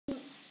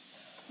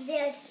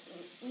There's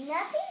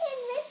nothing in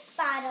this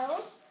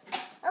bottle.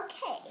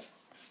 Okay,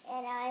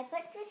 and I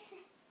put this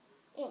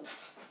in.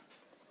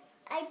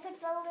 I put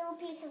the little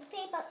piece of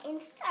paper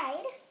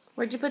inside.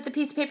 Where'd you put the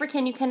piece of paper?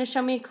 Can you kind of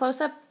show me a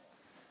close-up?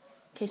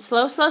 Okay,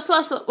 slow, slow,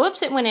 slow, slow.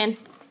 Whoops, it went in.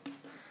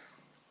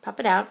 Pop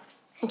it out.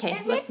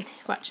 Okay, look,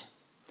 watch.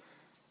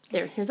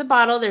 There, here's a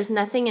bottle. There's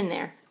nothing in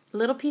there. A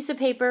little piece of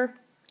paper.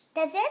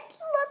 Does it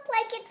look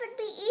like it would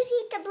be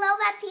easy to blow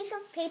that piece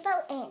of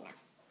paper in?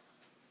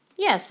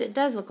 Yes, it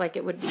does look like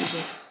it would be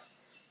easy.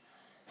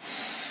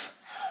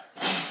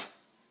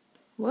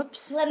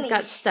 Whoops, it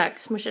got stuck.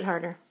 Smush it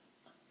harder.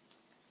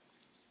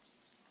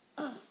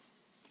 Okay.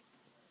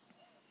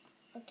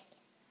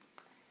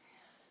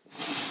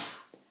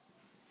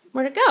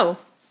 Where'd it go?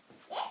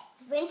 It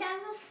went on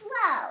the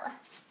floor.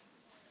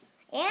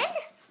 And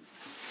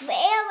the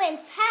air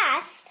went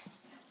past,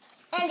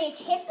 and it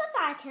hit the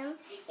bottom.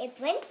 It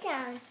went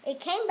down. It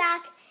came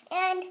back,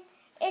 and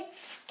it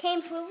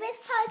came through this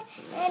part,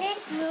 and it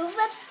moved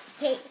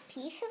a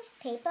piece of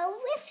paper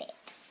with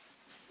it.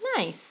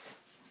 Nice.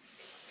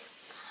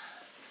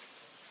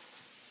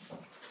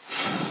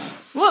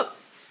 Whoop!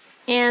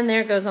 And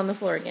there it goes on the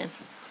floor again.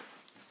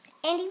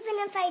 And even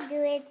if I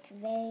do it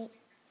very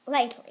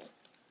lightly.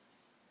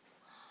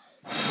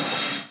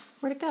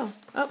 Where'd it go?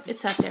 Oh,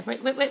 it's up there.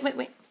 Wait, wait, wait, wait,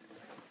 wait.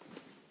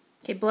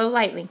 Okay, blow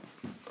lightly.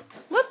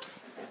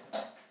 Whoops.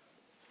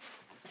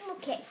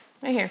 Okay.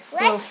 Right here.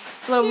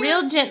 Let's Blow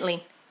real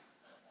gently.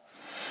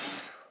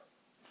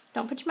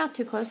 Don't put your mouth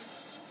too close.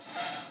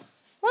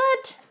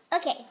 What?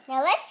 Okay,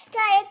 now let's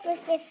try it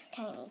with this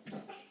tiny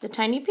piece. The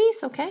tiny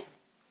piece? Okay.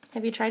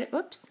 Have you tried it?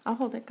 Whoops. I'll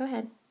hold it. Go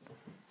ahead.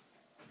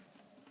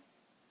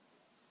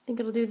 Think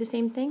it'll do the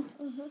same thing?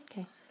 Mm-hmm.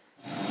 Okay.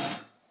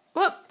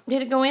 Whoop.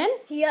 Did it go in?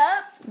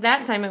 Yep.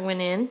 That time it went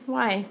in.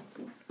 Why?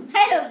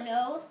 I don't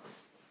know.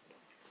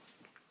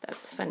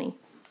 That's funny.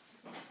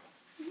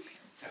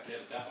 Have to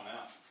edit that one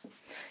out.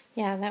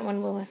 Yeah, that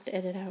one we'll have to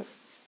edit out.